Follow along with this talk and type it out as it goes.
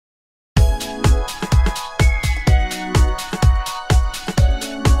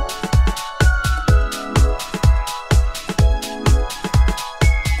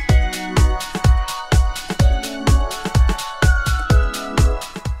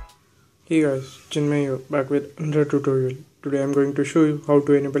Hey guys, Chinmay here, back with another tutorial. Today I'm going to show you how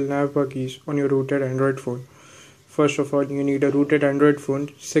to enable navbar keys on your rooted Android phone. First of all, you need a rooted Android phone.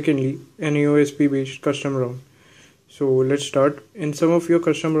 Secondly, an USB based custom ROM. So let's start. In some of your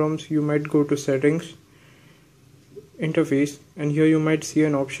custom ROMs, you might go to settings, interface, and here you might see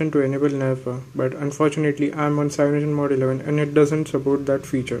an option to enable navbar. But unfortunately, I'm on Cyanogen Mod 11 and it doesn't support that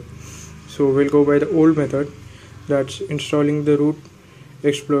feature. So we'll go by the old method, that's installing the root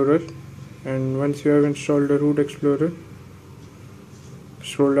explorer. And once you have installed the root explorer,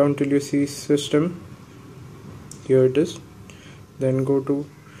 scroll down till you see system. Here it is. Then go to,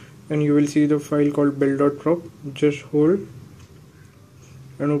 and you will see the file called build.prop. Just hold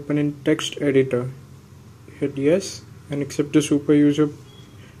and open in text editor. Hit yes and accept the super user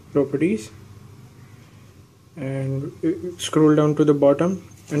properties, and scroll down to the bottom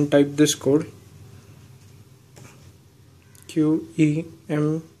and type this code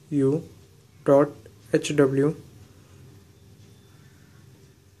QEMU.hw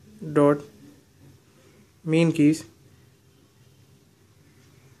dot main keys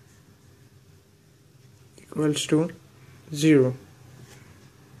equals to 0.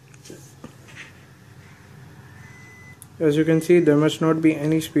 As you can see, there must not be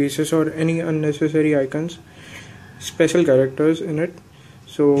any spaces or any unnecessary icons, special characters in it.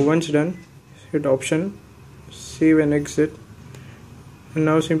 So once done, hit option, save and exit, and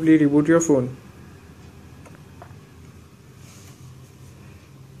now simply reboot your phone.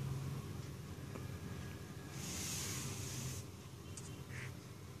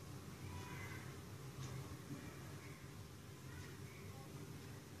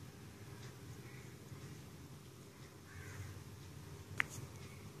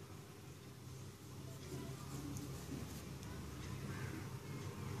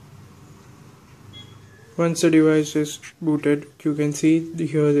 Once the device is booted, you can see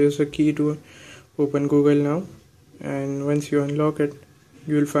here there is a key to open Google now, and once you unlock it,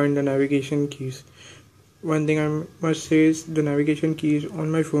 you will find the navigation keys. One thing I must say is the navigation keys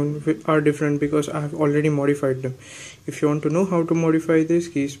on my phone are different because I have already modified them. If you want to know how to modify these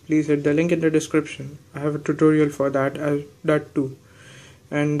keys, please hit the link in the description. I have a tutorial for that too.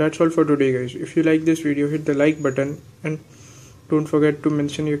 And that's all for today, guys. If you like this video, hit the like button and don't forget to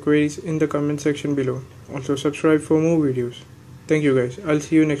mention your queries in the comment section below. Also subscribe for more videos. Thank you guys. I'll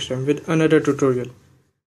see you next time with another tutorial.